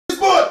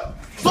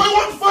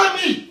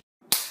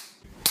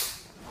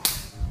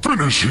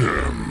Finish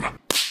him!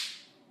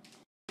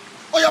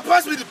 Oh, yeah,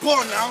 pass me the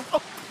ball now.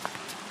 Oh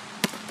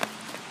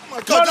my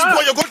God, this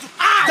boy, you're going to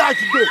die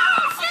today.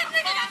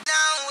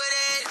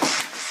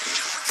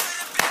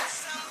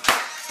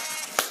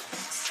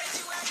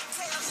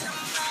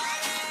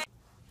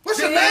 What's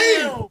your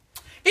name?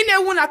 In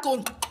there, when I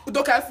go,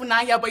 don't care for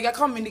now, but you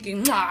come in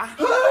again.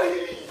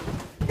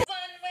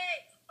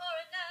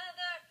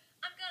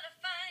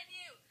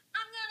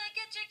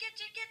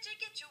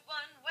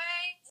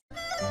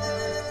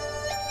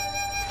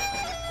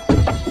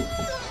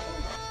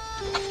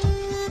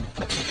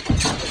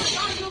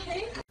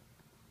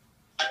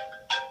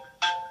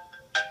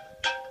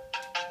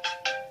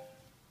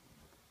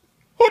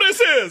 Who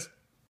this is?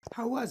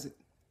 How was it?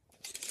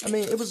 I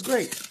mean, it was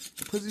great.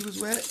 The pussy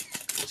was wet.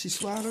 She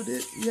swallowed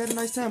it. You had a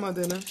nice time out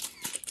there, man.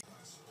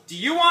 Do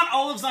you want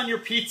olives on your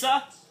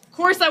pizza? Of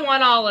course I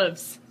want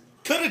olives.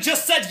 Could've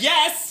just said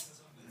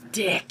yes!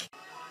 Dick.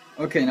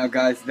 Okay, now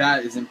guys,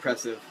 that is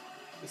impressive.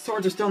 The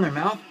swords are still in their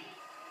mouth?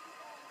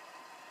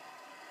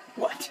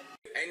 What?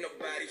 Ain't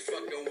nobody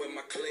fucking with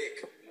my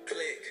click.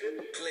 Click,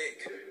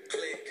 click,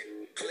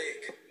 click,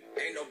 click.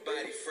 Ain't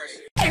nobody fresh.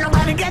 Ain't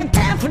nobody got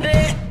time for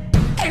that.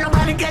 Ain't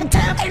nobody got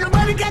time. Ain't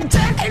nobody got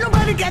time. Ain't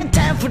nobody got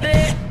time for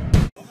that.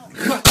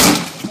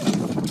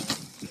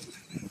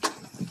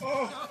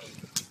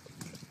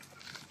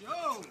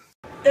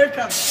 Here it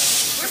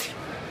comes.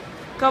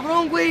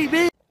 Cabrón, güey,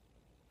 ven.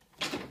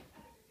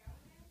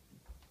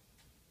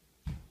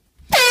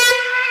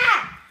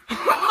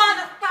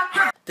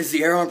 This is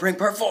the Air on Prank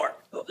Part 4.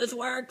 Hope this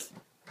works.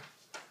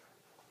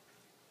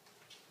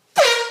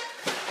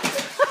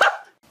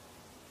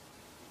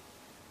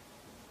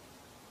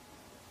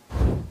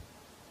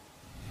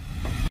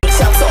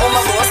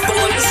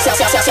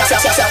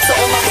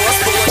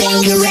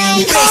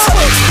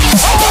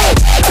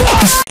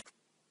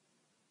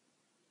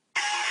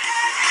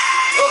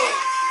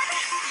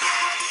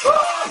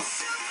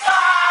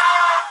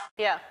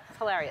 Yeah,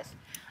 hilarious.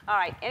 All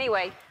right,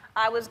 anyway,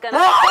 I was gonna...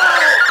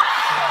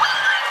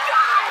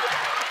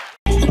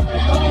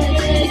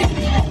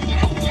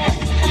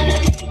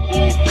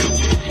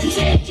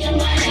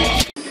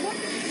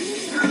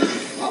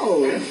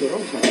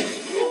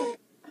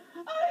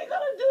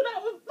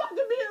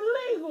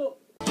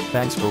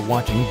 Thanks for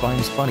watching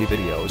Vine's funny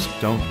videos.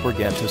 Don't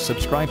forget to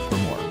subscribe for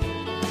more.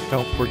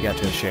 Don't forget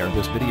to share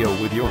this video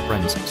with your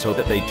friends so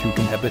that they too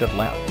can have a bit of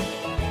laugh.